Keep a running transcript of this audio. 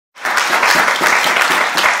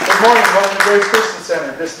morning, welcome to Grace Christian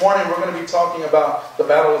Center. This morning we're going to be talking about the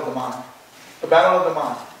battle of the mind. The battle of the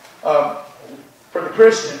mind. For the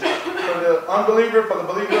Christian, for the unbeliever, for the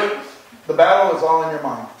believer, the battle is all in your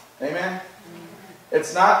mind. Amen?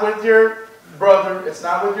 It's not with your brother, it's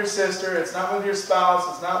not with your sister, it's not with your spouse,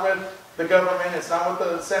 it's not with the government, it's not with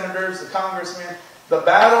the senators, the congressmen. The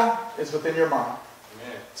battle is within your mind.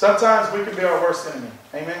 Amen. Sometimes we can be our worst enemy.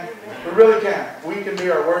 Amen? We really can. We can be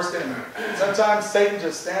our worst enemy. Sometimes Satan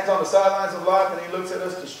just stands on the sidelines of life and he looks at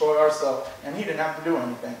us destroy ourselves. And he didn't have to do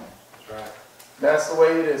anything. That's right. That's the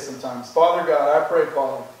way it is sometimes. Father God, I pray,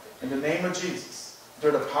 Father, in the name of Jesus,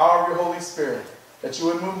 through the power of your Holy Spirit, that you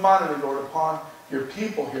would move mightily, Lord, upon your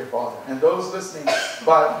people here, Father, and those listening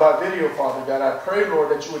by video, Father God. I pray, Lord,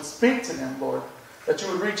 that you would speak to them, Lord, that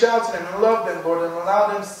you would reach out to them and love them, Lord, and allow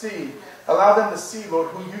them to see, Lord,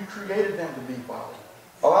 who you created them to be, Father.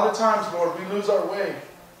 A lot of times, Lord, we lose our way,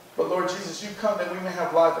 but Lord Jesus, you come that we may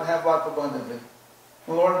have life and have life abundantly.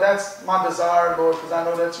 And Lord, that's my desire, Lord, because I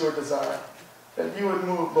know that's your desire, that you would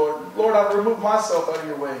move, Lord. Lord, I remove myself out of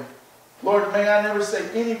your way. Lord, may I never say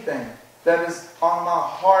anything that is on my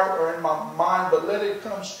heart or in my mind, but let it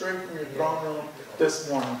come straight from your throne room this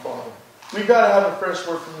morning, Father. We've got to have a fresh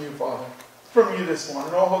word from you, Father. From you this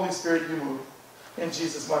morning. Oh, Holy Spirit, you move. In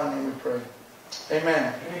Jesus' mighty name we pray.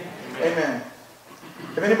 Amen. Amen. Amen.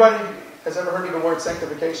 If anybody has ever heard of the word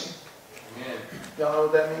sanctification? Amen. Y'all know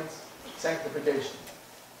what that means? Sanctification.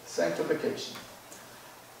 Sanctification.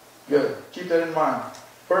 Good. Keep that in mind.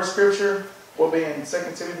 First scripture will be in 2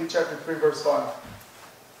 Timothy chapter 3, verse 5.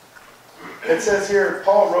 It says here,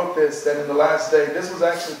 Paul wrote this, that in the last day, this was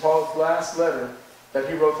actually Paul's last letter that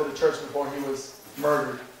he wrote to the church before he was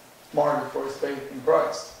martyred for his faith in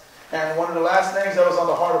Christ. And one of the last things that was on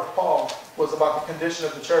the heart of Paul was about the condition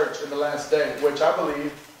of the church in the last day, which I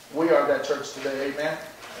believe we are that church today. Amen?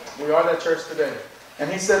 We are that church today. And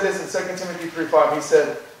he said this in 2 Timothy 3:5. He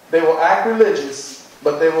said, they will act religious,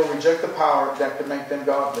 but they will reject the power that could make them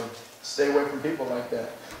godly. Stay away from people like that.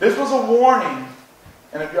 This was a warning.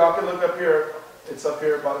 And if y'all can look up here, it's up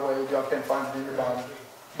here, by the way, if y'all can't find it in your Bible.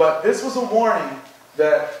 But this was a warning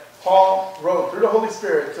that Paul wrote through the Holy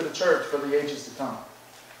Spirit to the church for the ages to come.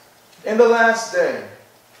 In the last day,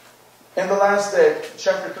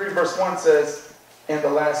 chapter 3, verse 1 says, in the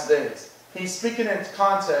last days. He's speaking in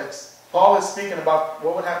context. Paul is speaking about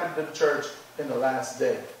what would happen to the church in the last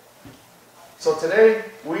day. So today,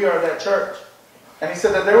 we are that church. And he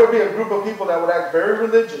said that there would be a group of people that would act very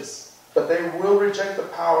religious, but they will reject the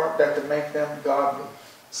power that could make them godly.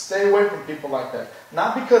 Stay away from people like that.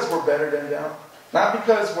 Not because we're better than them. Not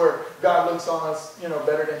because God looks on us,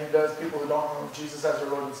 better than He does people who don't know Jesus as their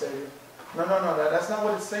Lord and Savior. No. That's not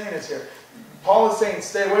what it's saying is here. Paul is saying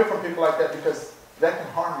stay away from people like that because that can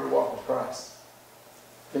harm your walk with Christ.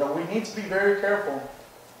 We need to be very careful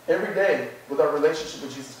every day with our relationship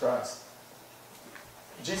with Jesus Christ.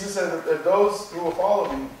 Jesus said that those who will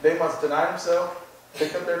follow me, they must deny themselves,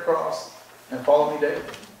 pick up their cross, and follow me daily.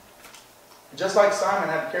 Just like Simon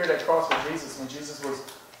had to carry that cross with Jesus when Jesus was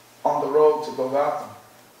on the road to Golgotha,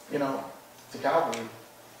 to Calvary.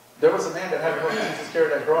 There was a man that had to help Jesus carry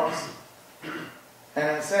that cross. And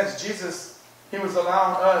in a sense, Jesus, He was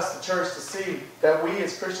allowing us, the church, to see that we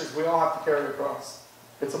as Christians, we all have to carry the cross.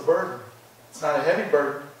 It's a burden. It's not a heavy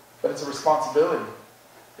burden, but it's a responsibility.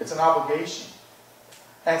 It's an obligation.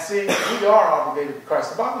 And see, we are obligated to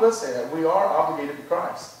Christ. The Bible does say that. We are obligated to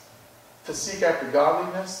Christ. To seek after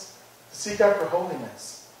godliness, to seek after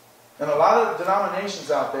holiness. And a lot of denominations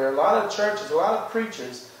out there, a lot of churches, a lot of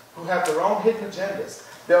preachers who have their own hidden agendas.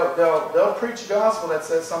 They'll preach a gospel that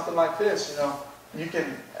says something like this, you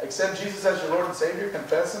can accept Jesus as your Lord and Savior,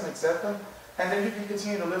 confess Him, accept Him, and then you can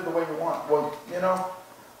continue to live the way you want. Well,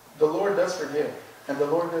 the Lord does forgive, and the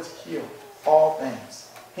Lord does heal all things.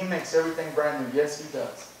 He makes everything brand new. Yes, He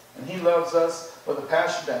does. And He loves us with a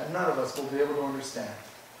passion that none of us will be able to understand.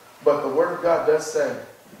 But the Word of God does say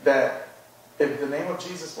that if the name of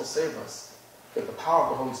Jesus will save us, that the power of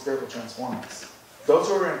the Holy Spirit will transform us. Those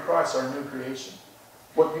who are in Christ are a new creation.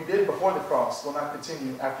 What you did before the cross will not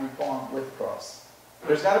continue after you've gone with the cross.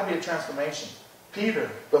 There's got to be a transformation.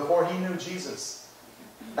 Peter, before he knew Jesus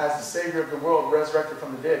as the Savior of the world, resurrected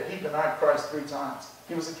from the dead, he denied Christ 3 times.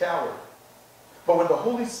 He was a coward. But when the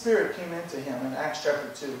Holy Spirit came into him in Acts chapter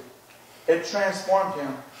 2, it transformed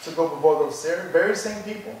him to go before those very same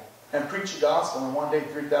people and preach the gospel, and one day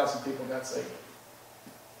 3,000 people got saved.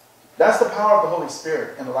 That's the power of the Holy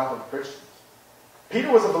Spirit in the life of a Christian. Peter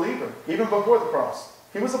was a believer, even before the cross.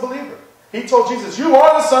 He was a believer. He told Jesus, "You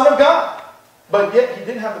are the Son of God." But yet he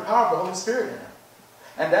didn't have the power of the Holy Spirit in him.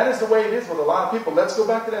 And that is the way it is with a lot of people. Let's go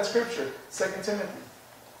back to that scripture, 2 Timothy.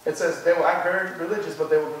 It says they will act very religious, but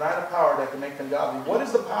they will deny the power that can make them godly. What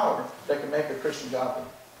is the power that can make a Christian godly?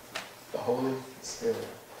 The Holy Spirit.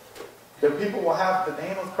 The people will have the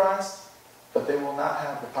name of Christ, but they will not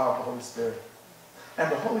have the power of the Holy Spirit.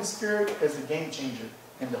 And the Holy Spirit is the game changer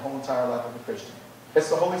in the whole entire life of a Christian. It's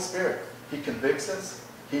the Holy Spirit. He convicts us.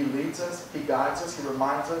 He leads us. He guides us. He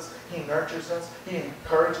reminds us. He nurtures us. He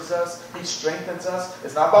encourages us. He strengthens us.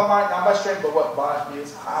 It's not by might, not by strength, but what? By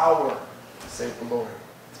His power, save the Lord.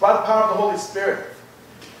 It's by the power of the Holy Spirit.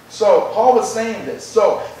 So, Paul was saying this.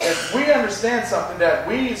 So, if we understand something that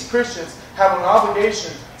we as Christians have an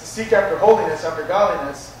obligation to seek after holiness, after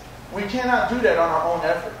godliness, we cannot do that on our own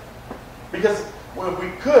effort. Because if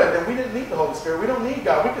we could, then we didn't need the Holy Spirit. We don't need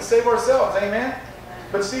God. We can save ourselves. Amen?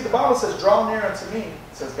 But see, the Bible says, draw near unto me,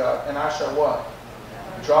 says God, and I shall what?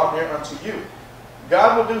 Draw near unto you.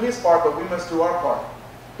 God will do His part, but we must do our part.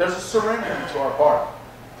 There's a surrendering to our part.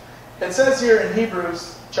 It says here in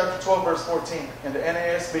Hebrews chapter 12, verse 14, in the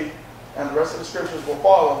NASB, and the rest of the scriptures will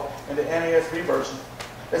follow in the NASB version.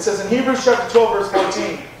 It says in Hebrews chapter 12, verse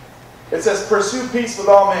 14, it says, pursue peace with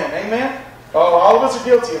all men. Amen? Oh, all of us are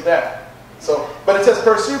guilty of that. But it says,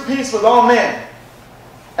 pursue peace with all men,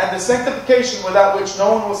 and the sanctification without which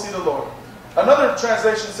no one will see the Lord. Another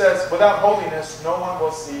translation says, without holiness, no one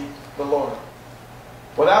will see the Lord.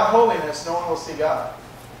 Without holiness, no one will see God.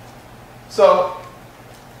 So,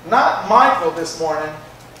 not Michael this morning,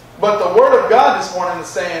 but the Word of God this morning is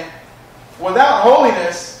saying, without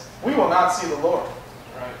holiness, we will not see the Lord.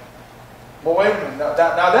 Right. But wait a minute. Now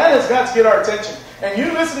that has got to get our attention. And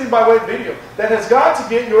you listening by way of video, that has got to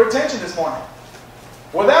get your attention this morning.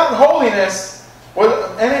 Without holiness,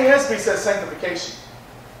 NASB says sanctification.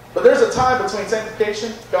 But there's a tie between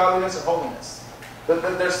sanctification, godliness, and holiness.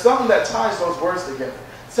 There's something that ties those words together.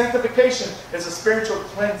 Sanctification is a spiritual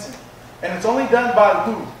cleansing. And it's only done by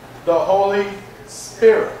who? The Holy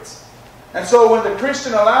Spirit. And so when the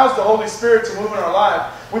Christian allows the Holy Spirit to move in our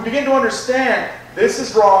life, we begin to understand this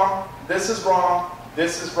is wrong, this is wrong,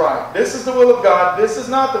 this is right. This is the will of God. This is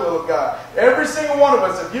not the will of God. Every single one of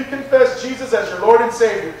us, if you confess Jesus as your Lord and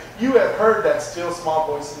Savior, you have heard that still small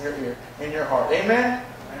voice in your ear, in your heart. Amen?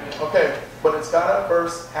 Amen. Okay, but it's got to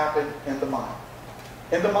first happen in the mind.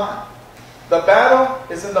 In the mind. The battle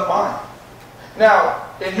is in the mind. Now,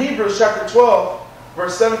 in Hebrews chapter 12,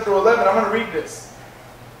 verse 7 through 11, I'm going to read this.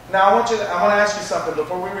 Now, I want to ask you something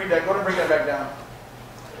before we read that. Go ahead and bring that back down.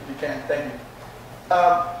 If you can. Thank you.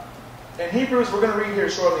 In Hebrews, we're going to read here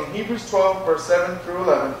shortly. In Hebrews 12, verse 7 through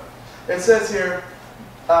 11, it says here,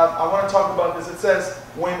 I want to talk about this. It says,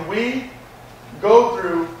 when we go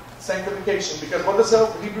through sanctification, because what does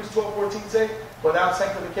Hebrews 12:14 say? Without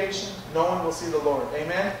sanctification, no one will see the Lord.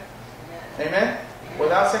 Amen? Amen?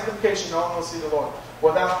 Without sanctification, no one will see the Lord.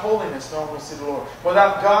 Without holiness, no one will see the Lord.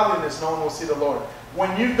 Without godliness, no one will see the Lord.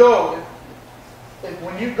 When you go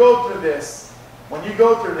through this,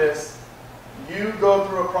 you go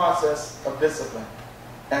through a process of discipline.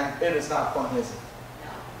 And it is not fun, is it?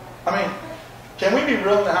 I mean, can we be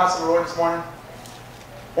real in the house of the Lord this morning?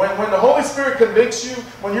 When the Holy Spirit convicts you,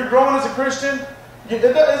 when you're growing as a Christian,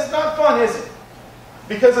 it's not fun, is it?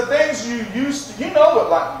 Because the things you used to, you know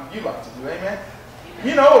what you like to do, amen?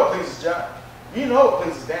 You know what pleases John. You know what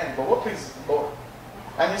pleases Danny, but what pleases the Lord?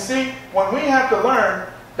 And you see, when we have to learn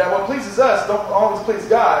that what pleases us don't always please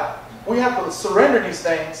God, we have to surrender these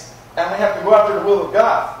things and we have to go after the will of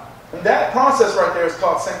God. And that process right there is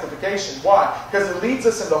called sanctification. Why? Because it leads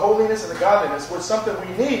us into holiness and the godliness, which is something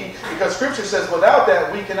we need, because Scripture says without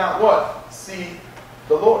that we cannot what? See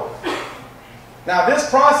the Lord. Now this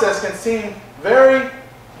process can seem very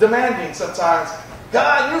demanding sometimes.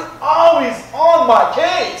 God, you're always on my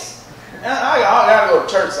case. And I got to go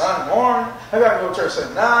to church Sunday morning. I got to go to church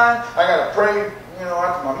at 9. I got to pray,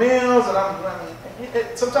 after my meals.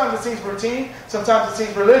 And sometimes it seems routine. Sometimes it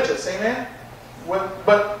seems religious. Amen?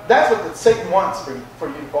 But that's what Satan wants for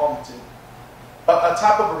you to fall into. A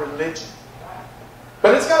type of a religion.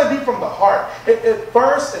 But it's got to be from the heart.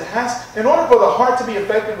 First, in order for the heart to be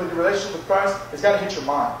effective with your relationship with Christ, it's got to hit your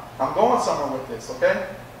mind. I'm going somewhere with this, okay?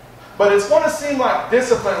 But it's going to seem like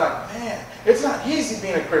discipline, like, man, it's not easy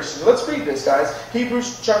being a Christian. Let's read this, guys.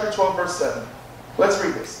 Hebrews chapter 12, verse 7. Let's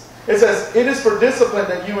read this. It says, it is for discipline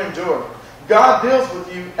that you endure. God deals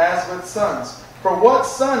with you as with sons. For what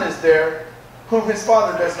son is there whom his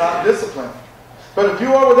father does not discipline? But if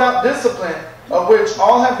you are without discipline, of which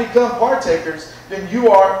all have become partakers, then you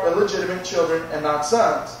are illegitimate children and not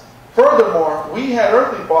sons. Furthermore, we had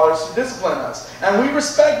earthly fathers who disciplined us, and we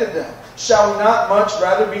respected them. Shall we not much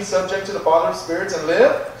rather be subject to the Father of spirits and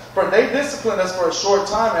live? For they discipline us for a short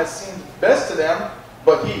time as seemed best to them,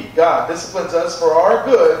 but He, God, disciplines us for our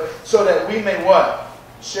good, so that we may what?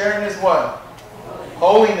 Sharing is what?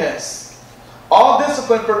 Holiness. All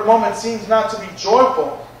discipline for the moment seems not to be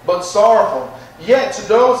joyful, but sorrowful. Yet to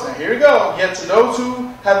those, now here we go, yet to those who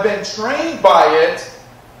have been trained by it,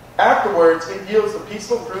 afterwards it yields the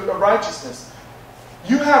peaceful fruit of righteousness.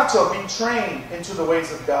 You have to be trained into the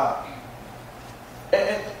ways of God.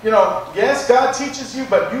 And yes, God teaches you,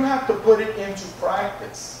 but you have to put it into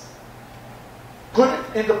practice. Put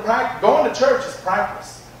it into practice. Going to church is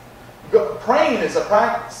practice. Praying is a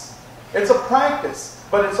practice. It's a practice,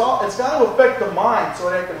 but it's got to affect the mind so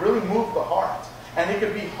that it can really move the heart, and it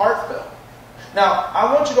can be heartfelt. Now,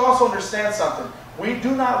 I want you to also understand something. We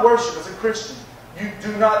do not worship as a Christian. You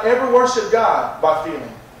do not ever worship God by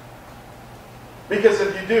feeling. Because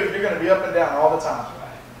if you do, you're going to be up and down all the time.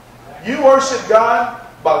 You worship God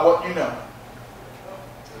by what you know.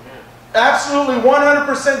 Absolutely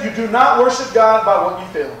 100%, you do not worship God by what you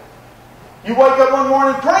feel. You wake up one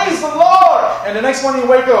morning, praise the Lord! And the next morning you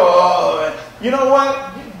wake up, oh, you know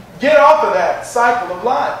what? Get off of that cycle of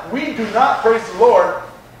life. We do not praise the Lord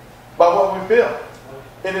by what we feel.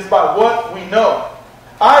 It is by what we know.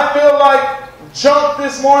 I feel like junk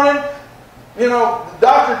this morning. The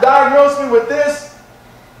doctor diagnosed me with this,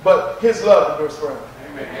 but His love endures forever.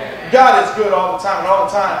 Amen. God is good all the time, and all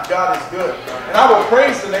the time God is good. And I will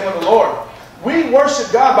praise the name of the Lord. We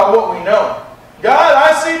worship God by what we know. God,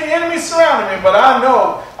 I see the enemy surrounding me, but I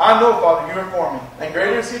know, Father, you are for me. And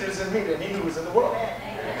greater is He that is in me than he who is in the world.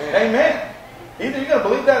 Amen. Amen. Either you're going to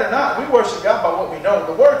believe that or not. We worship God by what we know.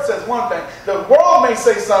 The Word says one thing. The world may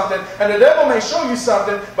say something, and the devil may show you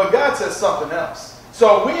something, but God says something else.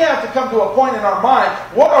 So we have to come to a point in our mind,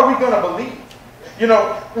 what are we going to believe?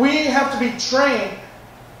 We have to be trained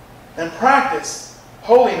and practice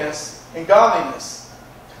holiness and godliness.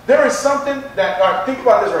 There is something that, all right, think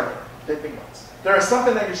about this right now. Think about this. There is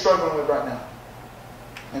something that you're struggling with right now.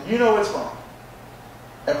 And you know it's wrong.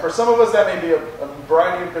 And for some of us, that may be a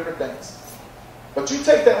variety of different things. But you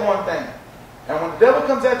take that one thing, and when the devil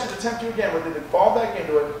comes at you to tempt you again, whether you fall back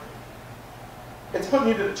into it, it's putting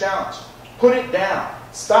you to the challenge. Put it down.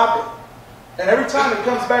 Stop it. And every time it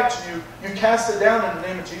comes back to you, you cast it down in the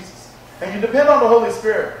name of Jesus. And you depend on the Holy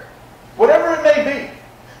Spirit. Whatever it may be.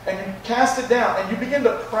 And you cast it down, and you begin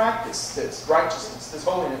to practice this righteousness, this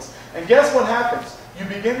holiness. And guess what happens? You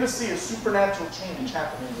begin to see a supernatural change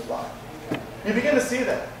happening in your life. You begin to see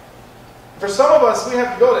that. For some of us, we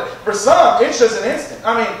have to go there. For some, it's just an instant.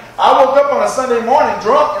 I woke up on a Sunday morning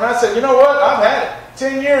drunk, and I said, you know what? I've had it.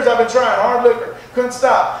 10 years I've been trying hard liquor. Couldn't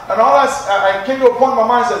stop. And I came to a point in my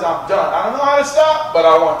mind says, I'm done. I don't know how to stop, but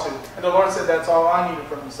I want to. And the Lord said, that's all I needed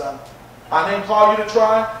from you, son. I didn't call you to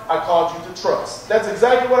try. I called you to trust. That's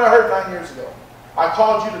exactly what I heard 9 years ago. I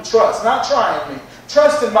called you to trust, not trying me.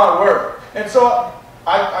 Trust in my word. And so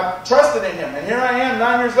I trusted in Him. And here I am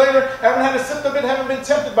 9 years later. Haven't had a sip of it. Haven't been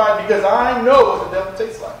tempted by it because I know what the devil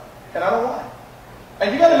tastes like. And I don't want it.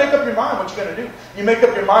 And you got to make up your mind what you're going to do. You make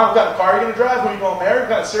up your mind what kind of car you're going to drive, who you're going to marry, what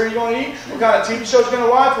kind of cereal you're going to eat, what kind of TV shows you're going to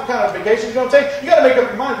watch, what kind of vacations you're going to take. You got to make up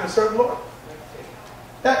your mind you're going to serve the Lord.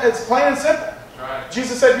 It's plain and simple. Right.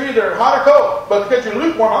 Jesus said you're either hot or cold, but because you're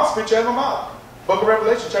lukewarm, I'll spit you out of my mouth. Book of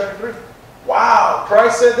Revelation, chapter 3. Wow,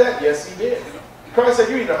 Christ said that? Yes, He did. Christ said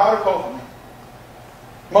you're either hot or cold for me.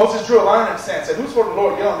 Moses drew a line in the sand and said, who's for the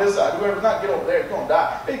Lord? Get on this side. Whoever's not, get over there. You're going to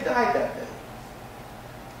die. They died that day.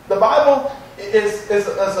 The Bible is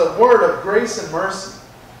a word of grace and mercy.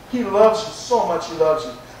 He loves you so much. He loves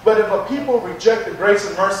you. But if a people reject the grace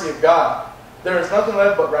and mercy of God, there is nothing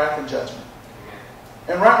left but wrath and judgment.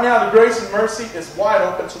 And right now, the grace and mercy is wide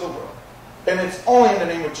open to the world. And it's only in the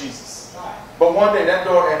name of Jesus. But one day, that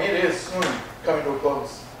door, and it is soon coming to a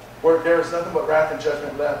close, where there is nothing but wrath and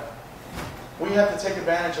judgment left. We have to take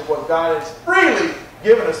advantage of what God has freely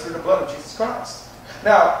given us through the blood of Jesus Christ.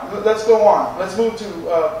 Now, let's go on. Let's move to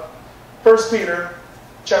 1 Peter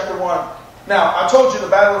chapter 1. Now, I told you the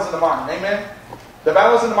battle is in the mind. Amen? The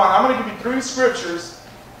battle is in the mind. I'm going to give you 3 scriptures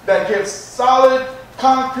that give solid,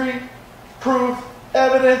 concrete proof,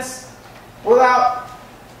 evidence, without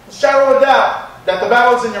a shadow of doubt, that the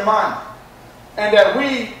battle is in your mind. And that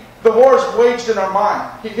the war is waged in our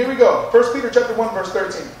mind. Here we go. 1 Peter chapter 1, verse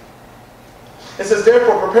 13. It says,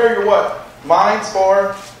 therefore, prepare your what? Minds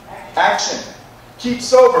for action. Keep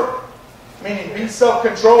sober. Meaning, be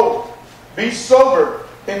self-controlled. Be sober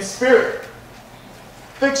in spirit.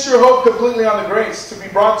 Fix your hope completely on the grace to be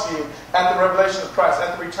brought to you at the revelation of Christ,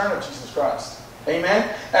 at the return of Jesus Christ.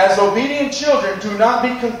 Amen? As obedient children, do not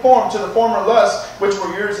be conformed to the former lusts which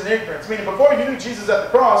were yours in ignorance. Meaning, before you knew Jesus at the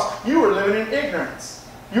cross, you were living in ignorance.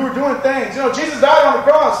 You were doing things. Jesus died on the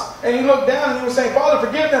cross, and He looked down and He was saying, Father,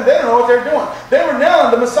 forgive them. They don't know what they're doing. They were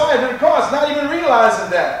nailing the Messiah to the cross, not even realizing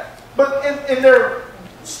that. But in their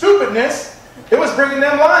goodness. It was bringing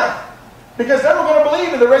them life. Because they were going to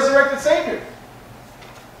believe in the resurrected Savior.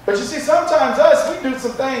 But you see, sometimes us, we do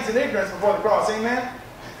some things in ignorance before the cross. Amen?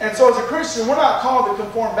 And so as a Christian, we're not called to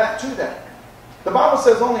conform back to that. The Bible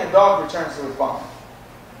says only a dog returns to his vomit.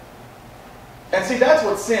 And see, that's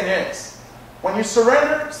what sin is. When you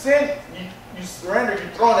surrender sin, you surrender,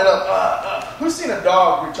 you're throwing it up. Who's seen a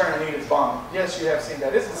dog return and eat its vomit? Yes, you have seen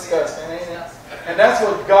that. It's disgusting, ain't it? And that's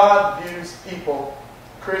what God views people,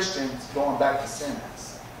 Christians, going back to sin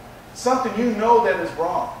as. Something you know that is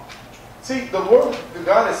wrong. See, the Lord,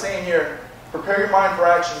 God is saying here, prepare your mind for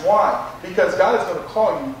action. Why? Because God is going to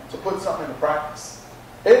call you to put something into practice.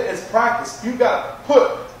 It is practice. You've got to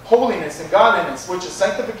put holiness and godliness, which is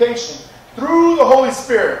sanctification, through the Holy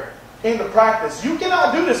Spirit into practice. You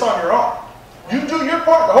cannot do this on your own. You do your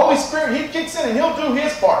part. The Holy Spirit, He kicks in and He'll do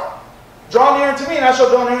His part. Draw near unto me and I shall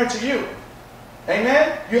draw near unto you.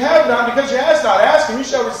 Amen? You have not because you ask not. Ask and you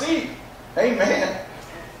shall receive. Amen.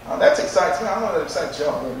 Oh, that excites me. I don't know that excites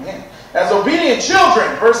y'all. Amen. As obedient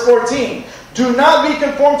children, verse 14, do not be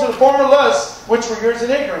conformed to the former lusts which were yours in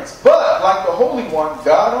ignorance, but like the Holy One,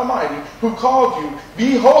 God Almighty, who called you,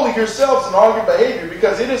 be holy yourselves in all your behavior,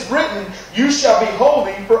 because it is written, you shall be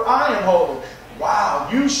holy, for I am holy. Wow,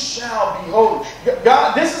 you shall be holy.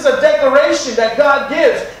 God, this is a declaration that God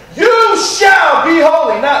gives. You shall be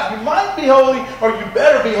holy. Now, you might be holy, or you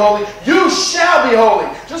better be holy. You shall be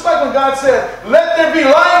holy. Just like when God said, let there be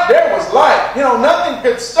light, there was light. You know, nothing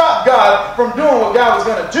could stop God from doing what God was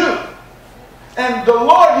going to do. And the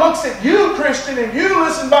Lord looks at you, Christian, and you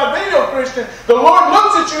listen by video, Christian. The Lord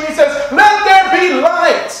looks at you and He says, let there be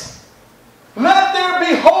light. Let there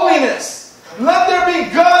be holiness. Let there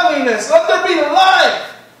be godliness. Let there be life.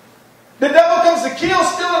 The devil comes to kill,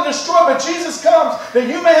 steal, and destroy, but Jesus comes that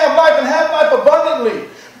you may have life and have life abundantly.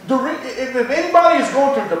 If anybody is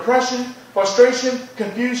going through depression, frustration,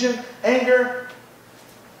 confusion, anger,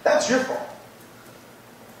 that's your fault.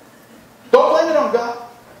 Don't blame it on God.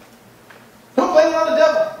 Don't blame it on the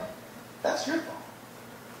devil. That's your fault.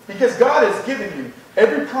 Because God has given you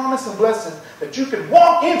every promise and blessing that you can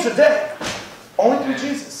walk in today. Only through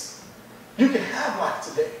Jesus. You can have life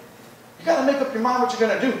today. You got to make up your mind what you're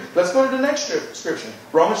going to do. Let's go to the next scripture.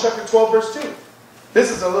 Romans chapter 12, verse 2.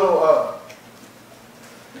 This is a little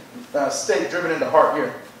stake driven into heart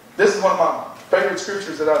here. This is one of my favorite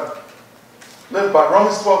scriptures that I've lived by.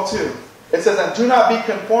 Romans 12, 2. It says, and do not be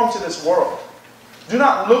conformed to this world. Do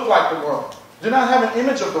not look like the world. Do not have an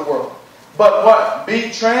image of the world. But what?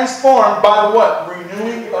 Be transformed by the what?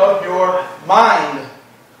 Renewing of your mind.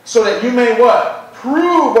 So that you may what?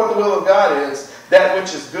 Prove what the will of God is. That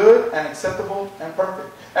which is good and acceptable and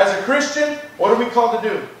perfect. As a Christian, what are we called to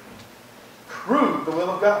do? Prove the will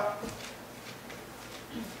of God.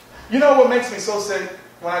 You know what makes me so sick?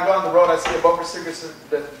 When I go on the road, I see a bumper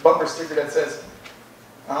sticker that says,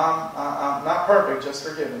 I'm not perfect, just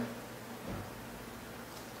forgiven.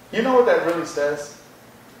 You know what that really says?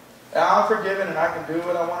 I'm forgiven and I can do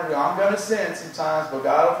what I want to do. I'm going to sin sometimes, but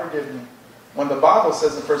God will forgive me. When the Bible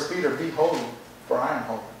says in 1 Peter, be holy, for I am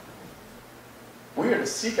holy. We are to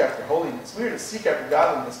seek after holiness. We are to seek after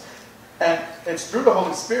godliness. And it's through the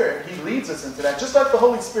Holy Spirit. He leads us into that. Just like the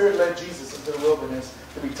Holy Spirit led Jesus into the wilderness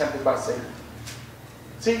to be tempted by Satan.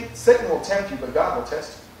 See, Satan will tempt you, but God will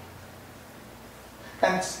test you.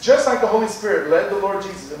 And just like the Holy Spirit led the Lord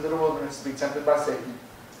Jesus into the wilderness to be tempted by Satan,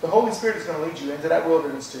 the Holy Spirit is going to lead you into that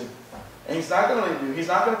wilderness too. And He's not going to leave you. He's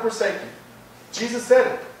not going to forsake you. Jesus said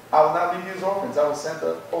it. I will not leave you as orphans. I will send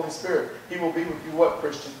the Holy Spirit. He will be with you, what,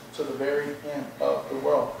 Christian? To the very end of the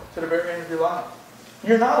world. To the very end of your life.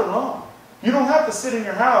 You're not alone. You don't have to sit in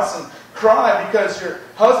your house and cry because your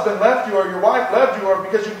husband left you or your wife left you or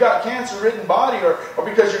because you've got cancer-ridden body or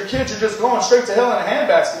because your kids are just going straight to hell in a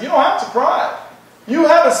handbasket. You don't have to cry. You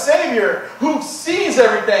have a Savior who sees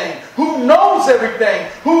everything, who knows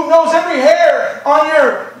everything, who knows every hair on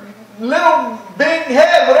your little big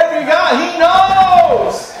head, whatever you got. He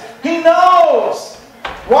knows. He knows.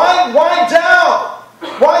 Why doubt?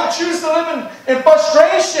 Why choose to live in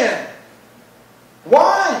frustration?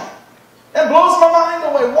 Why? That blows my mind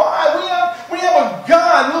away. Why? We have a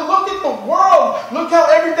God. Look at the world. Look how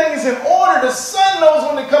everything is in order. The sun knows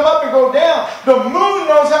when to come up and go down. The moon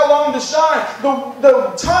knows how long to shine.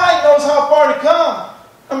 The tide knows how far to come.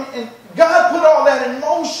 I mean, and God put all that in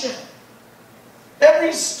motion.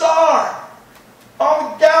 Every star,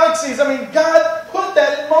 all the galaxies. I mean, God put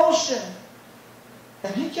that in motion.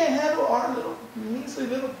 And He can't handle our little, measly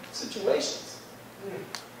little situations.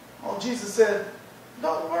 Oh, Jesus said,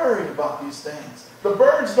 don't worry about these things. The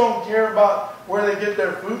birds don't care about where they get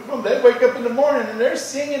their food from. They wake up in the morning and they're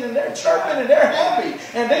singing and they're chirping and they're happy.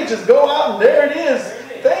 And they just go out and there it is.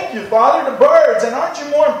 Thank you, father the birds. And aren't you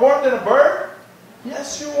more important than a bird?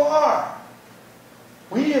 Yes, you are.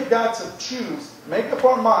 We have got to choose, make up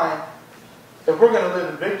our mind, if we're going to live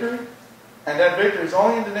in victory, and that victory is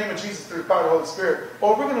only in the name of Jesus through the power of the Holy Spirit,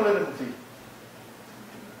 or we're going to live in defeat.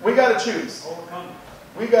 We got to choose.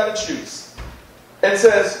 We got to choose. It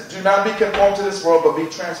says, do not be conformed to this world, but be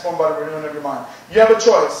transformed by the renewing of your mind. You have a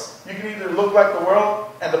choice. You can either look like the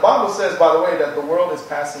world, and the Bible says, by the way, that the world is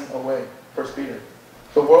passing away. 1 Peter.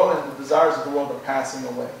 The world and the desires of the world are passing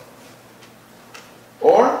away.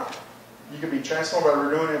 Or, you can be transformed by the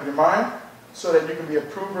renewing of your mind, so that you can be a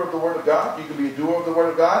prover of the Word of God, you can be a doer of the Word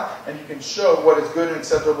of God, and you can show what is good and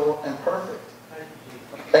acceptable and perfect.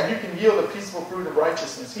 And you can yield a peaceful fruit of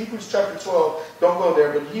righteousness. Hebrews chapter 12, don't go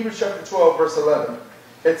there, but Hebrews chapter 12, verse 11,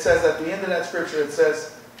 it says at the end of that scripture, it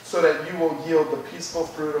says, so that you will yield the peaceful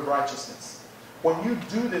fruit of righteousness. When you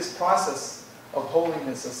do this process of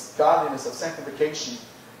holiness, of godliness, of sanctification,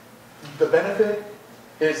 the benefit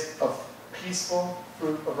is of peaceful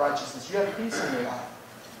fruit of righteousness. You have peace in your life.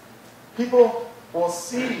 People will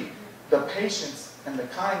see the patience and the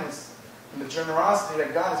kindness and the generosity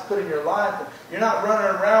that God has put in your life. You're not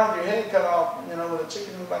running around with your head cut off, with a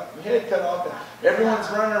chicken like your head cut off, and everyone's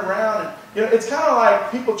running around. And it's kind of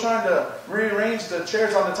like people trying to rearrange the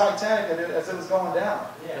chairs on the Titanic as it was going down.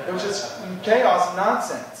 It was just chaos and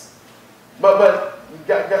nonsense. But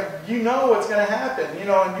you know what's going to happen,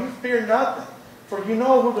 and you fear nothing, for you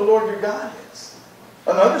know who the Lord your God is.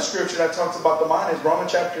 Another scripture that talks about the mind is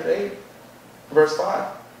Romans chapter 8, verse 5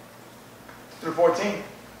 through 14.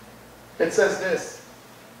 It says this.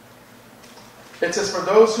 It says, for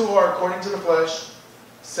those who are according to the flesh,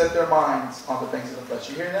 set their minds on the things of the flesh.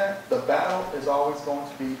 You hear that? The battle is always going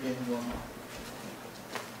to be in your mind.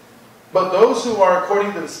 But those who are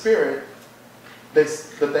according to the Spirit, the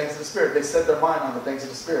things of the Spirit, they set their mind on the things of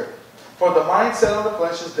the Spirit. For the mind set on the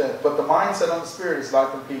flesh is death, but the mind set on the Spirit is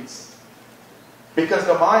life and peace. Because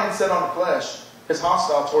the mind set on the flesh is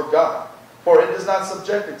hostile toward God, for it does not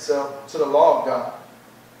subject itself to the law of God.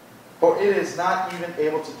 For it is not even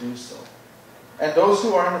able to do so. And those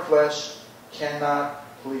who are in the flesh cannot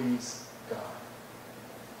please God.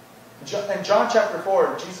 In John chapter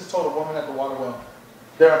 4, Jesus told a woman at the water well,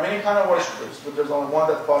 there are many kind of worshipers, but there's only one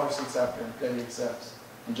that the Father seeks after and that He accepts.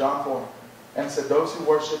 In John 4. And it said, those who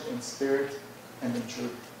worship in spirit and in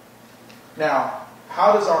truth. Now,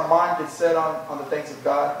 how does our mind get set on the things of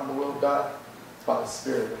God, on the will of God? By the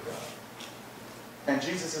Spirit of God. And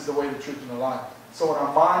Jesus is the way, the truth, and the life. So when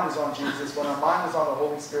our mind is on Jesus, when our mind is on the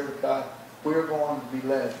Holy Spirit of God, we're going to be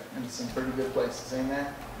led into some pretty good places. Amen?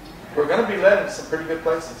 We're going to be led into some pretty good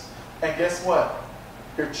places. And guess what?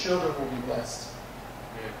 Your children will be blessed.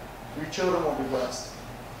 Your children will be blessed.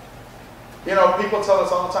 People tell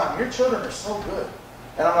us all the time, your children are so good.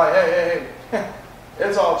 And I'm like, hey,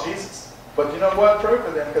 it's all Jesus. But you know what? Pray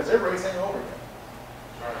for them because their race ain't over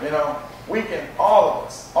yet. We can, all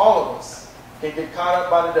of us, can get caught up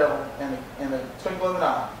by the devil in a twinkle of an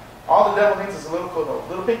eye. All the devil needs is a little foothold, a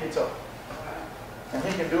little pinky toe. And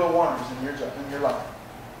he can do wonders in your life.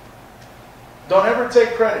 Don't ever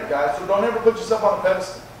take credit, guys. So don't ever put yourself on a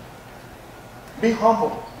pedestal. Be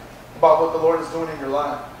humble about what the Lord is doing in your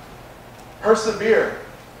life. Persevere.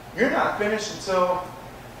 You're not finished until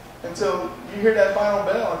you hear that final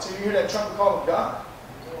bell, until you hear that trumpet call of God.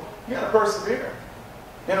 You got to persevere.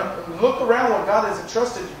 Look around what God has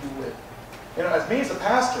entrusted you with. As me as a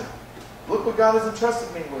pastor, look what God has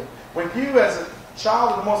entrusted me with. When you as a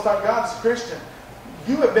child of the Most High God, as a Christian,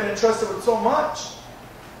 you have been entrusted with so much.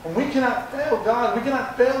 And we cannot fail God. We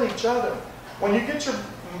cannot fail each other. When you get your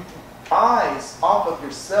eyes off of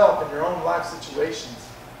yourself and your own life situations,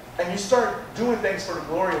 and you start doing things for the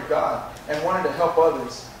glory of God and wanting to help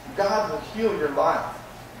others, God will heal your life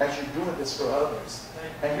as you're doing this for others.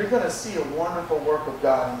 And you're going to see a wonderful work of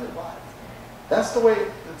God in your life. That's the way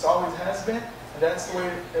it always has been, and that's the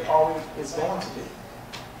way it always is going to be.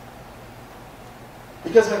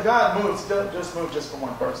 Because when God moves, He doesn't just move just for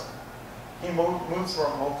one person. He moves for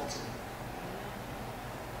a multitude.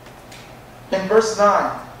 In verse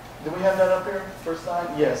 9, do we have that up here? Verse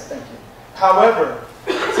 9? Yes, thank you. However,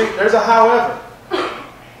 see, there's a however.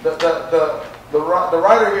 The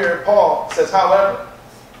writer here, Paul, says, however,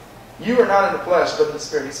 you are not in the flesh, but in the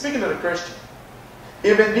Spirit. He's speaking to the Christian.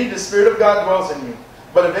 If indeed the Spirit of God dwells in you,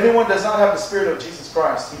 but if anyone does not have the Spirit of Jesus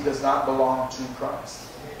Christ, he does not belong to Christ.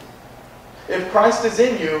 If Christ is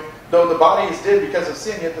in you, though the body is dead because of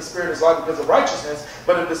sin, yet the Spirit is alive because of righteousness.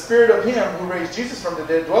 But if the Spirit of Him who raised Jesus from the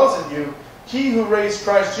dead dwells in you, He who raised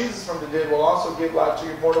Christ Jesus from the dead will also give life to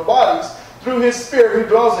your mortal bodies through His Spirit who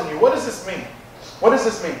dwells in you. What does this mean? What does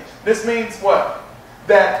this mean? This means what?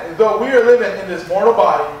 That though we are living in this mortal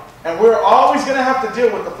body, And we're always going to have to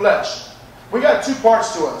deal with the flesh. We got two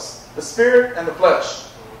parts to us, the spirit and the flesh.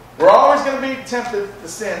 We're always going to be tempted to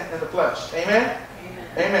sin in the flesh. Amen?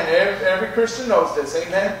 Amen. Every Christian knows this.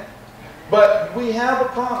 Amen? But we have a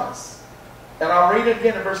promise. And I'll read it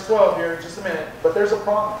again in verse 12 here in just a minute. But there's a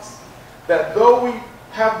promise that though we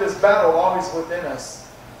have this battle always within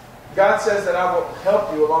us, God says that I will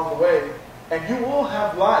help you along the way. And you will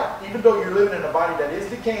have life. Even though you're living in a body that is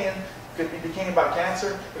decaying. It could be decaying by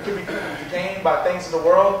cancer. It could be decaying by things in the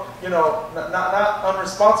world. You know, not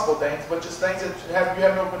unresponsible things, but just things that you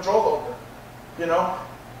have no control over. You know,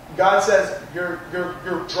 God says you're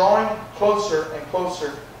drawing closer and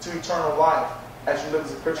closer to eternal life as you live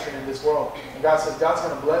as a Christian in this world. And God says God's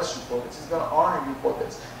going to bless you for this. He's going to honor you for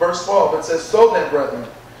this. Verse 12, it says, so then, brethren,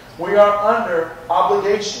 we are under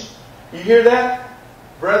obligation. You hear that?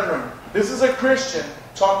 Brethren. This is a Christian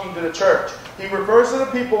talking to the church. He refers to the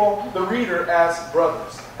people, the reader, as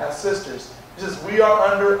brothers, as sisters. He says, we are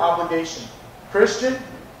under obligation. Christian,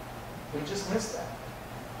 we just missed that.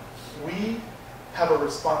 We have a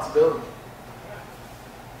responsibility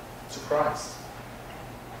to Christ.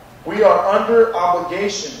 We are under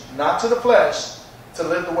obligation, not to the flesh, to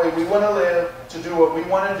live the way we want to live, to do what we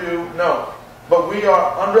want to do. No. But we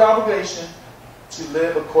are under obligation to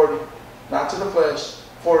live according, not to the flesh.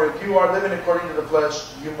 For if you are living according to the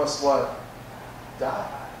flesh, you must what?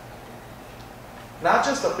 Die. Not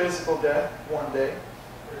just a physical death one day,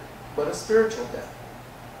 but a spiritual death.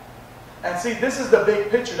 And see, this is the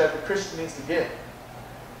big picture that the Christian needs to get.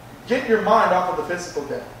 Get your mind off of the physical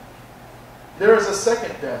death. There is a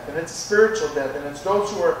second death, and it's a spiritual death, and it's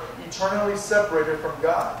those who are eternally separated from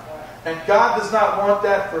God. And God does not want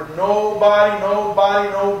that for nobody.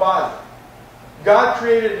 God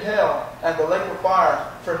created hell and the lake of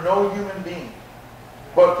fire for no human being,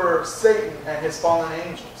 but for Satan and his fallen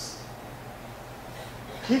angels.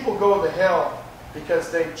 People go to hell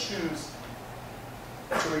because they choose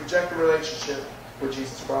to reject the relationship with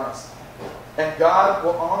Jesus Christ. And God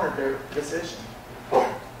will honor their decision.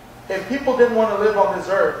 If people didn't want to live on this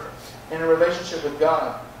earth in a relationship with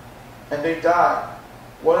God, and they died,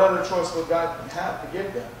 what other choice would God have to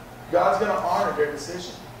give them? God's going to honor their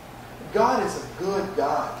decision. God is a good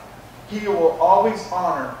God. He will always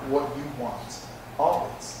honor what you want.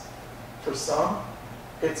 Always. For some,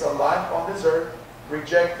 it's a life on this earth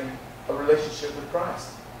rejecting a relationship with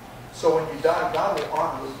Christ. So when you die, God will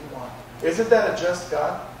honor what you want. Isn't that a just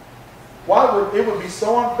God? It would be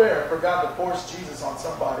so unfair for God to force Jesus on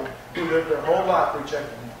somebody who lived their whole life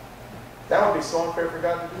rejecting Him. That would be so unfair for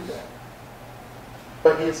God to do that.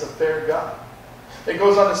 But He is a fair God. It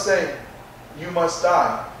goes on to say, you must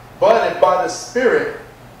die. But if by the Spirit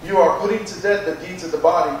you are putting to death the deeds of the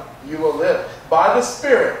body, you will live. By the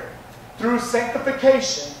Spirit, through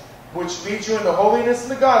sanctification, which leads you into holiness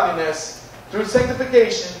and the godliness, through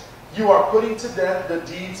sanctification, you are putting to death the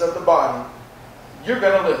deeds of the body. You're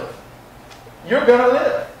going to live. You're going to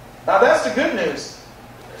live. Now that's the good news.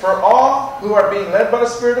 For all who are being led by the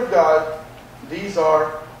Spirit of God, these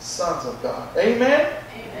are sons of God. Amen?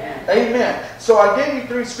 Amen. Amen. So I gave you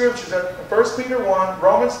three scriptures, 1 Peter 1,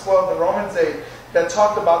 Romans 12, and Romans 8, that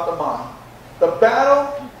talked about the mind. The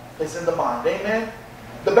battle is in the mind. Amen?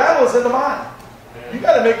 The battle is in the mind. You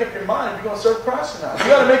got to make up your mind if you're going to serve Christ or not. You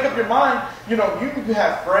got to make up your mind. You know, you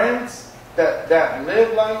have friends that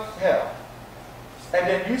live like hell. And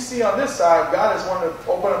then you see on this side, God is wanting to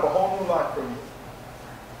open up a whole new life for you.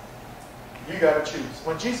 You got to choose.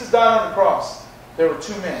 When Jesus died on the cross, there were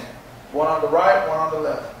two men. One on the right, one on the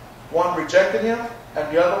left. One rejected Him,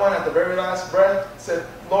 and the other one at the very last breath said,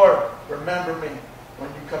 Lord, remember me when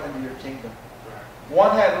you come into your kingdom.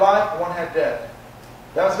 One had life, one had death.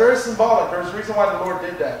 That was very symbolic. There's a reason why the Lord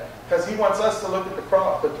did that. Because He wants us to look at the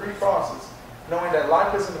cross, the three crosses, knowing that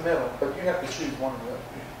life is in the middle, but you have to choose one or the other.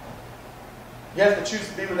 You have to choose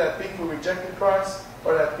to be with that thief who rejected Christ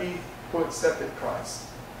or that thief who accepted Christ.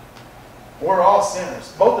 We're all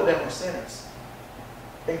sinners. Both of them were sinners.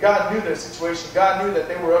 And God knew their situation. God knew that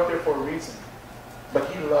they were up there for a reason. But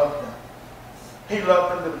He loved them. He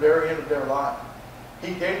loved them to the very end of their life.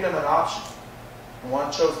 He gave them an option. One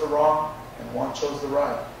chose the wrong and one chose the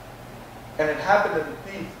right. And it happened to the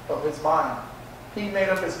thief of his mind. He made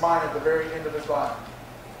up his mind at the very end of his life.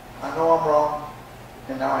 I know I'm wrong,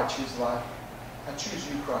 and now I choose life. I choose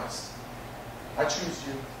you, Christ. I choose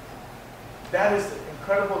you. That is the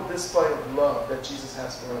incredible display of love that Jesus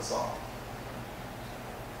has for us all.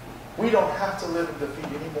 We don't have to live in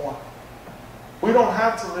defeat anymore. We don't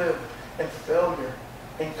have to live in failure,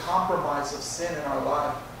 in compromise of sin in our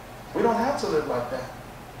life. We don't have to live like that.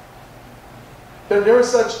 There are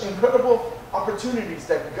such incredible opportunities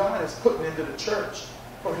that God is putting into the church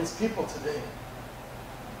for His people today.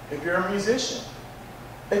 If you're a musician,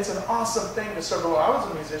 it's an awesome thing to serve the Lord. I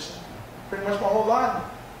was a musician pretty much my whole life.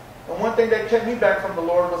 And one thing that kept me back from the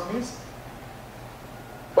Lord was music.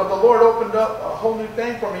 But the Lord opened up a whole new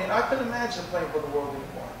thing for me, and I couldn't imagine playing for the world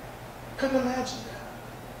anymore. Couldn't imagine that.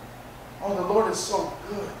 Oh, the Lord is so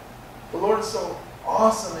good. The Lord is so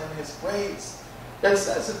awesome in His ways. It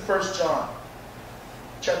says in 1 John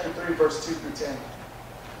chapter 3, verse 2 through 10.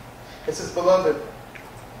 It says, Beloved,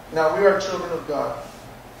 now we are children of God,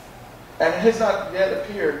 and it has not yet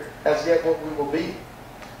appeared as yet what we will be.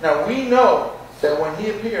 Now we know that when He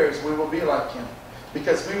appears, we will be like Him,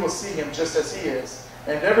 because we will see Him just as He is.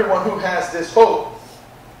 And everyone who has this hope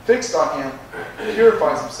fixed on Him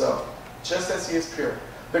purifies himself, just as He is pure.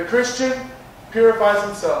 The Christian purifies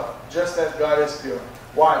himself, just as God is pure.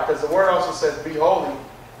 Why? Because the Word also says, Be holy,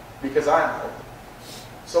 because I am holy.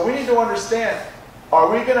 So we need to understand, are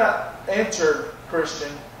we going to enter,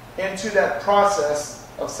 Christian, into that process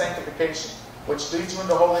of sanctification, which leads you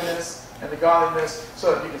into holiness and the godliness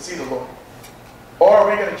so that you can see the Lord? Or are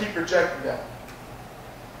we going to keep rejecting that?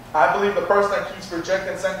 I believe the person that keeps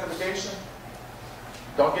rejecting sanctification,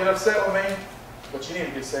 don't get upset with me, but you need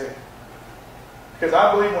to get saved. Because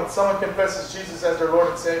I believe when someone confesses Jesus as their Lord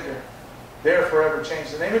and Savior, they are forever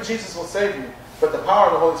changed. The name of Jesus will save you, but the power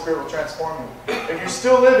of the Holy Spirit will transform you. If you're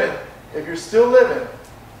still living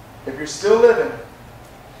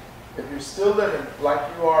like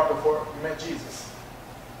you are before you met Jesus,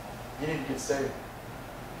 you need to get saved.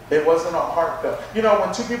 It wasn't a heartfelt. You know,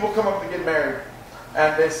 when two people come up to get married,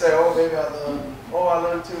 and they say, oh, baby, I love you. Oh, I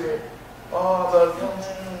love you too. Oh, I love you.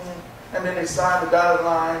 And then they sign the dotted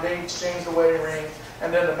line. They exchange the wedding ring.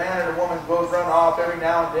 And then the man and the woman both run off every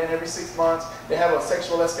now and then, every 6 months. They have a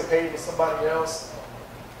sexual escapade with somebody else.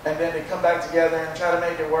 And then they come back together and try to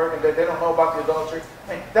make it work. And they don't know about the adultery.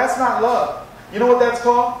 I mean, that's not love. You know what that's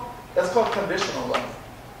called? That's called conditional love.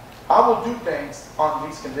 I will do things on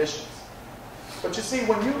these conditions. But you see,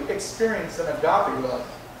 when you experience an agape love,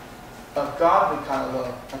 a godly kind of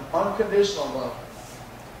love, an unconditional love,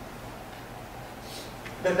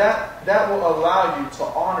 then that will allow you to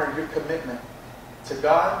honor your commitment to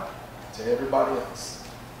God, to everybody else.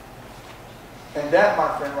 And that,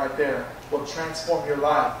 my friend, right there, will transform your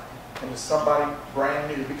life into somebody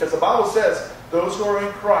brand new. Because the Bible says, those who are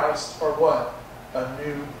in Christ are what? A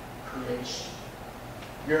new creation.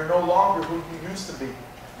 You're no longer who you used to be.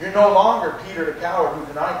 You're no longer Peter the coward who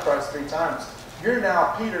denied Christ 3 times. You're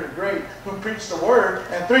now Peter the Great who preached the Word,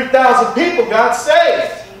 and 3,000 people got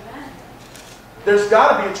saved. Amen. There's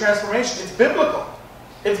got to be a transformation. It's biblical.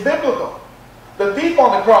 It's biblical. The thief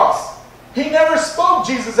on the cross, he never spoke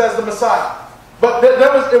Jesus as the Messiah. But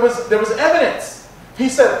there was evidence. He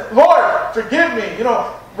said, Lord, forgive me. You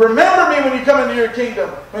know, remember me when you come into your kingdom,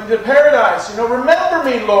 into paradise. You know, remember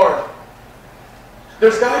me, Lord.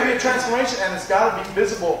 There's got to be a transformation, and it's got to be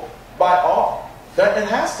visible by all. It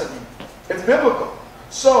has to be. It's biblical.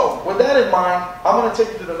 So, with that in mind, I'm going to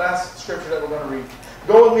take you to the last scripture that we're going to read.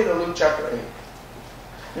 Go with me to Luke chapter 8.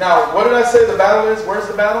 Now, what did I say the battle is? Where's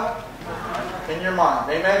the battle? In your mind.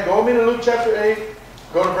 Amen. Go with me to Luke chapter 8.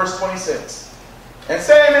 Go to verse 26. And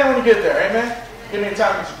say amen when you get there. Amen. Give me a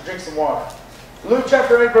time to drink some water. Luke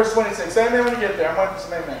chapter 8, verse 26. Say amen when you get there. I'm waiting for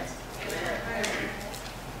some amens.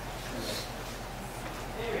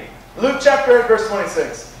 Luke chapter 8, verse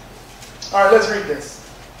 26. All right, let's read this.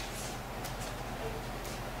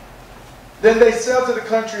 Then they sailed to the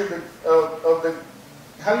country of the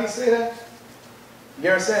how do you say that?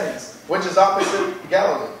 Gerasenes, which is opposite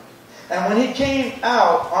Galilee. And when he came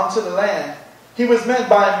out onto the land, he was met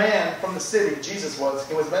by a man from the city. Jesus was.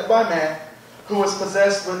 He was met by a man who was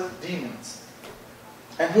possessed with demons,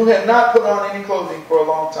 and who had not put on any clothing for a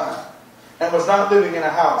long time, and was not living in a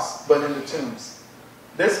house, but in the tombs.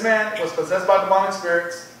 This man was possessed by demonic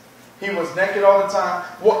spirits. He was naked all the time.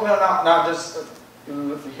 Well, no, just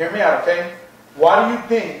hear me out, okay? Why do you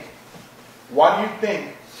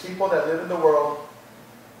think people that live in the world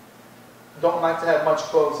don't like to have much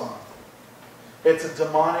clothes on? It's a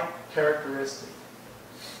demonic characteristic.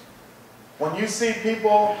 When you see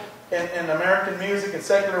people in American music and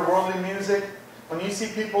secular worldly music, when you see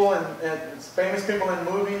people and famous people in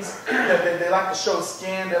movies that they like to show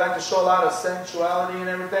skin, they like to show a lot of sensuality and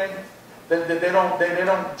everything, they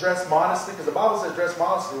don't dress modestly, because the Bible says dress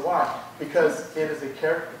modestly. Why? Because it is a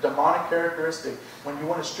demonic characteristic. When you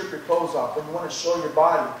want to strip your clothes off, when you want to show your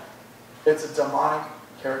body, it's a demonic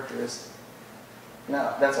characteristic.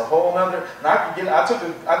 Now that's a whole other. And I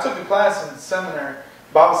took a class in seminary,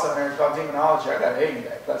 Bible seminary called demonology. I got A in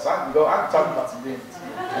that class. So I can talk about some demons.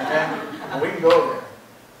 Amen. And we can go there.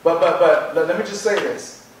 But let me just say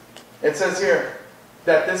this. It says here,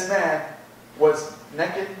 that this man was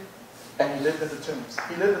naked and he lived in the tombs.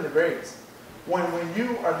 He lived in the graves. When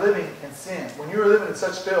you are living in sin, when you are living in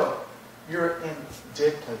such filth, you're in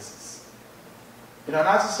dead places. You know,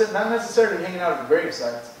 not necessarily hanging out at the grave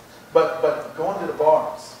sites, but going to the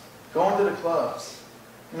bars, going to the clubs,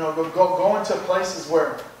 you know, going to places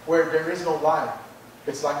where there is no life.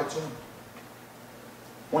 It's like a tomb.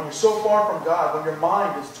 When you're so far from God, when your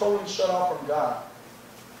mind is totally shut off from God,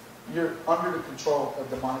 you're under the control of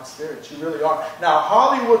demonic spirits. You really are. Now,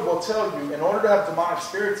 Hollywood will tell you, in order to have demonic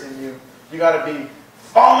spirits in you, you got to be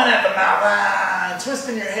foaming at the mouth, and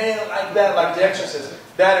twisting your head like that, like The Exorcist.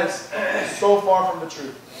 That is so far from the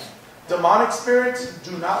truth. Demonic spirits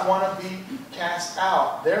do not want to be cast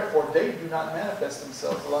out. Therefore, they do not manifest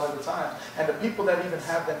themselves a lot of the time. And the people that even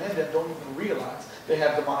have them in them don't even realize they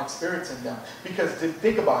have demonic spirits in them. Because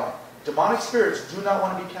think about it. Demonic spirits do not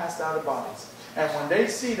want to be cast out of bodies. And when they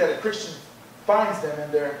see that a Christian finds them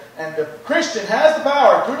in there, and the Christian has the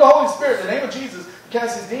power through the Holy Spirit, in the name of Jesus, to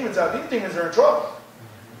cast these demons out, these demons are in trouble.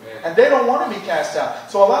 And they don't want to be cast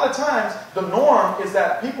out. So a lot of times, the norm is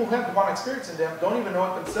that people who have demonic spirits in them don't even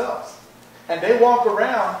know it themselves. And they walk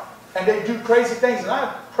around and they do crazy things. And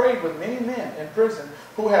I've prayed with many men in prison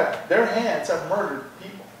who have, their hands have murdered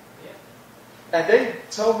people. And they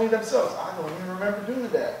told me themselves, I don't even remember doing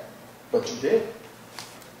that. But you did.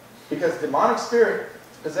 Because demonic spirit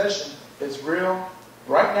possession is real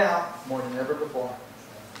right now more than ever before.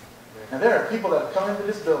 And there are people that have come into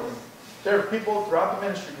this building. There are people throughout the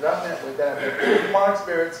ministry that I've met with that have demonic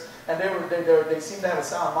spirits, and they seem to have a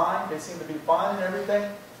sound mind. They seem to be fine and everything.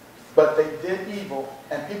 But they did evil,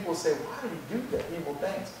 and people say, why do you do that evil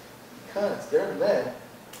things? Because they're led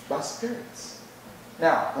by spirits.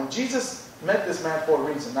 Now, when Jesus met this man for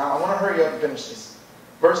a reason. Now, I want to hurry up and finish this.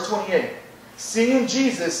 Verse 28. Seeing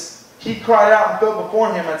Jesus, he cried out and fell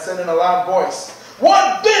before him and said in a loud voice,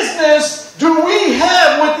 what business do we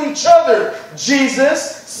have with each other, Jesus,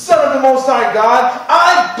 Son of the Most High God?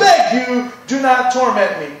 I beg you, do not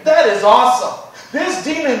torment me. That is awesome. This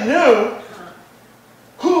demon knew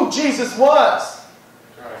who Jesus was.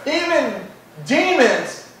 Even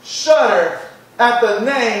demons shudder at the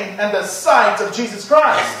name and the sight of Jesus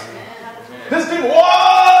Christ. This demon,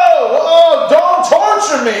 whoa, don't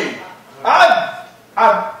torture me. I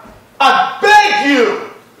beg you.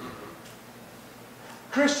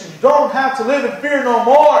 Christian, you don't have to live in fear no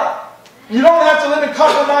more. You don't have to live in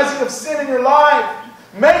compromising of sin in your life.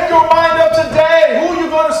 Make your mind up today. Who are you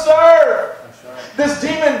going to serve? This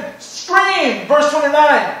demon screamed. Verse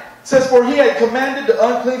 29 says, for he had commanded the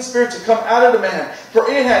unclean spirit to come out of the man,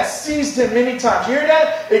 for it had seized him many times. You hear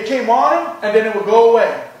that? It came on him and then it would go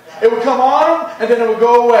away. It would come on him and then it would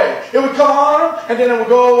go away. It would come on him and then it would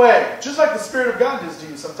go away. Just like the Spirit of God does to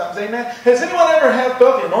you sometimes. Amen. Has anyone ever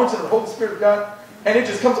felt the anointing of the Holy Spirit of God? And it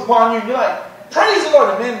just comes upon you and you're like, praise the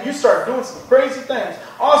Lord. And then you start doing some crazy things.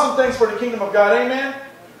 Awesome things for the kingdom of God. Amen.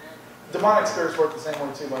 Demonic spirits work the same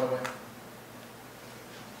way too, by the way.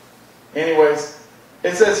 Anyways,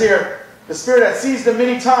 it says here, the Spirit had seized him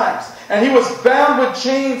many times, and he was bound with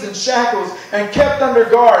chains and shackles and kept under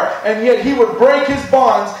guard, and yet he would break his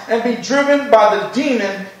bonds and be driven by the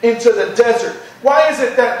demon into the desert. Why is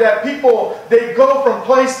it that people, they go from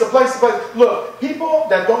place to place to place? Look, people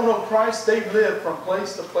that don't know Christ, they live from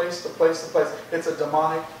place to place to place to place. It's a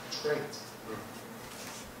demonic trait.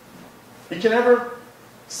 You can never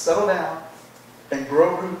settle down and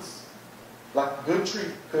grow roots like a good tree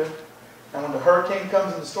could. And when the hurricane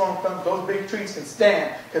comes and the storm comes, those big trees can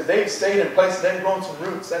stand because they've stayed in place and they've grown some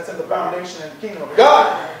roots. That's in the foundation and the kingdom of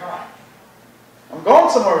God. I'm going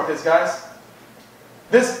somewhere with this, guys.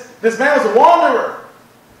 This man was a wanderer.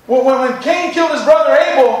 When Cain killed his brother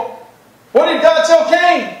Abel, what did God tell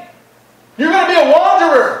Cain? You're going to be a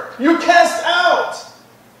wanderer. You're cast out.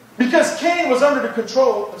 Because Cain was under the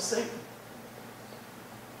control of Satan.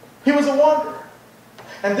 He was a wanderer.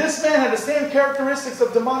 And this man had the same characteristics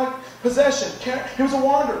of demonic possession. He was a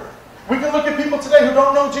wanderer. We can look at people today who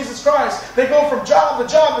don't know Jesus Christ. They go from job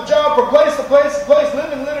to job to job, from place to place to place,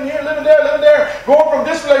 living here, living there, going from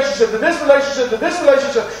this relationship to this relationship to this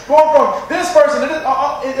relationship, going from this person to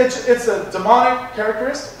this. It's a demonic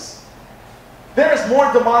characteristics. There is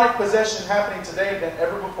more demonic possession happening today than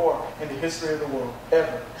ever before in the history of the world,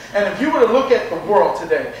 ever. And if you were to look at the world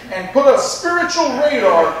today and put a spiritual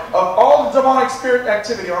radar of all the demonic spirit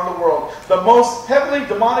activity on the world, the most heavily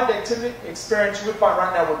demonic activity experience you would find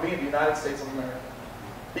right now would be in the United States of America.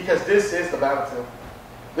 Because this is the battlefield.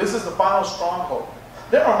 This is the final stronghold.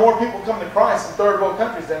 There are more people coming to Christ in third world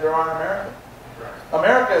countries than there are in America.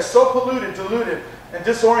 America is so polluted, diluted, and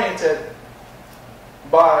disoriented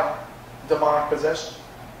by demonic possession.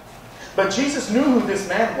 But Jesus knew who this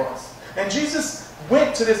man was. And Jesus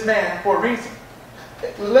went to this man for a reason.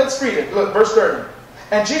 Let's read it. Look, verse 30.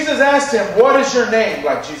 And Jesus asked him, what is your name?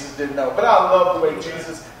 Like Jesus didn't know. But I love the way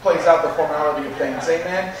Jesus plays out the formality of things.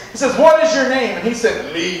 Amen. He says, what is your name? And he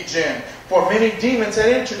said, Legion. For many demons had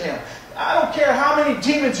entered him. I don't care how many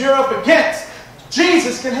demons you're up against.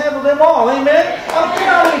 Jesus can handle them all. Amen. I don't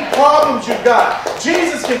care how many problems you've got.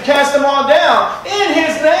 Jesus can cast them all down in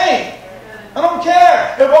His name. I don't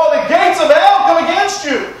care if all the gates of hell come against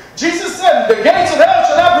you. Jesus said, the gates of hell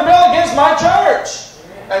shall not prevail against my church.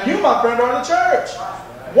 And you, my friend, are the church.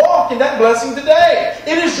 Walk in that blessing today.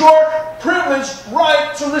 It is your privileged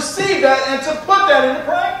right to receive that and to put that into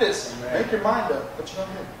practice. Amen. Make your mind up, but you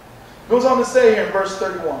don't do it. Goes on to say here in verse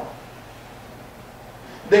 31.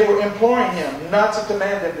 They were imploring him not to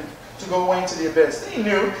command them to go away into the abyss. They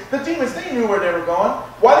knew, the demons, they knew where they were going.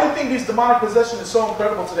 Why do you think these demonic possession is so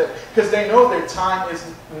incredible today? Because they know their time is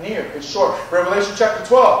near, it's short. Revelation chapter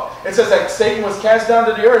 12, it says that Satan was cast down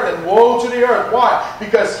to the earth, and woe to the earth. Why?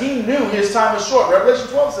 Because he knew his time was short. Revelation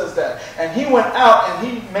 12 says that. And he went out and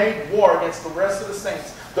he made war against the rest of the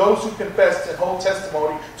saints, those who confessed and hold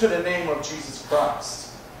testimony to the name of Jesus Christ.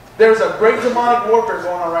 There's a great demonic warfare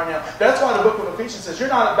going on right now. That's why the book of Ephesians says, you're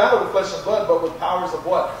not in battle with flesh and blood, but with powers of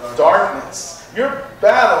what? Darkness. Your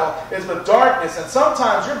battle is with darkness, and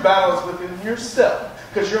sometimes your battle is within yourself,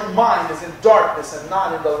 because your mind is in darkness and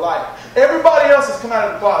not in the light. Everybody else has come out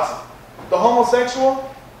of the closet. The homosexual,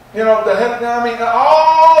 all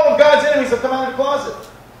of God's enemies have come out of the closet.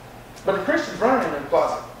 But the Christian's running in the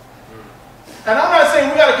closet. And I'm not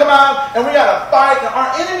saying we got to come out and we got to fight.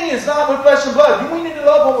 Our enemy is not with flesh and blood. We need to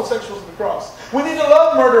love homosexuals to the cross. We need to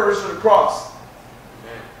love murderers to the cross.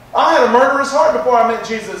 I had a murderous heart before I met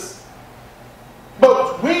Jesus.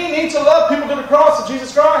 But we need to love people to the cross of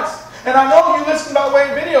Jesus Christ. And I know you listen by way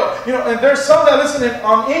of video. And there's some that listen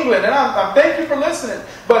on England. And I thank you for listening.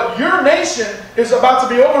 But your nation is about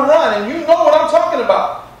to be overrun. And you know what I'm talking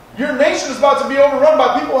about. Your nation is about to be overrun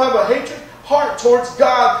by people who have a hatred heart towards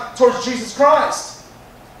God, towards Jesus Christ.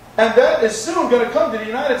 And that is soon going to come to the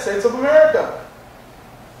United States of America.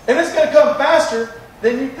 And it's going to come faster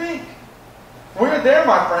than you think. We're there,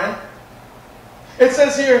 my friend. It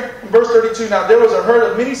says here in verse 32, now there was a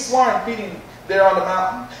herd of many swine feeding there on the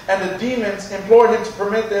mountain, and the demons implored him to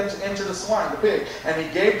permit them to enter the swine, the pig, and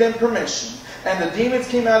he gave them permission. And the demons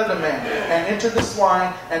came out of the man and entered the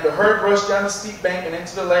swine, and the herd rushed down the steep bank and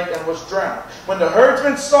into the lake and was drowned. When the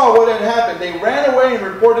herdsmen saw what had happened, they ran away and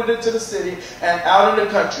reported it to the city and out in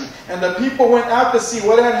the country. And the people went out to see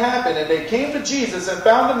what had happened, and they came to Jesus and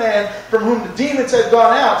found the man from whom the demons had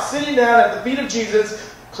gone out, sitting down at the feet of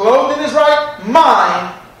Jesus, clothed in his right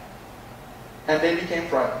mind, and they became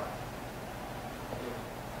frightened.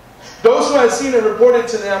 Those who had seen it reported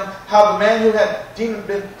to them how the man who had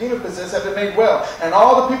been demon-possessed had been made well. And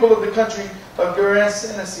all the people of the country of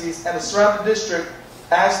Gerasenes and the surrounding district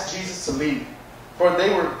asked Jesus to leave. For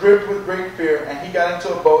they were gripped with great fear, and he got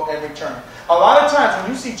into a boat and returned. A lot of times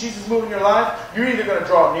when you see Jesus move in your life, you're either going to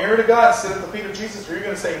draw nearer to God and sit at the feet of Jesus, or you're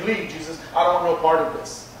going to say, leave, Jesus, I don't want no part of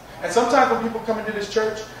this. And sometimes when people come into this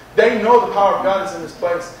church, they know the power of God is in this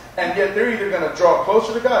place. And yet they're either going to draw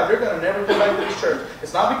closer to God, or they're going to never come back to this church.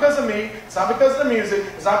 It's not because of me. It's not because of the music.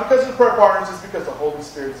 It's not because of the prayer partners. It's because the Holy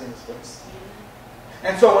Spirit is in this place.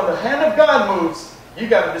 And so when the hand of God moves, you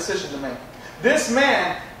got a decision to make. This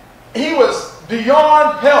man, he was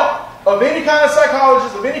beyond help of any kind of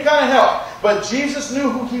psychologist, of any kind of help. But Jesus knew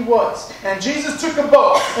who he was. And Jesus took a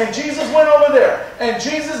boat. And Jesus went over there. And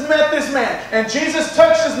Jesus met this man. And Jesus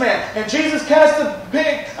touched this man. And Jesus cast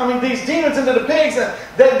these demons into the pigs. And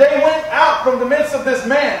they went out from the midst of this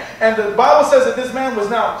man. And the Bible says that this man was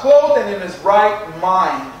now clothed and in his right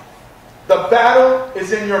mind. The battle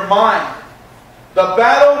is in your mind. The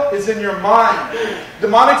battle is in your mind.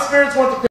 Demonic spirits want to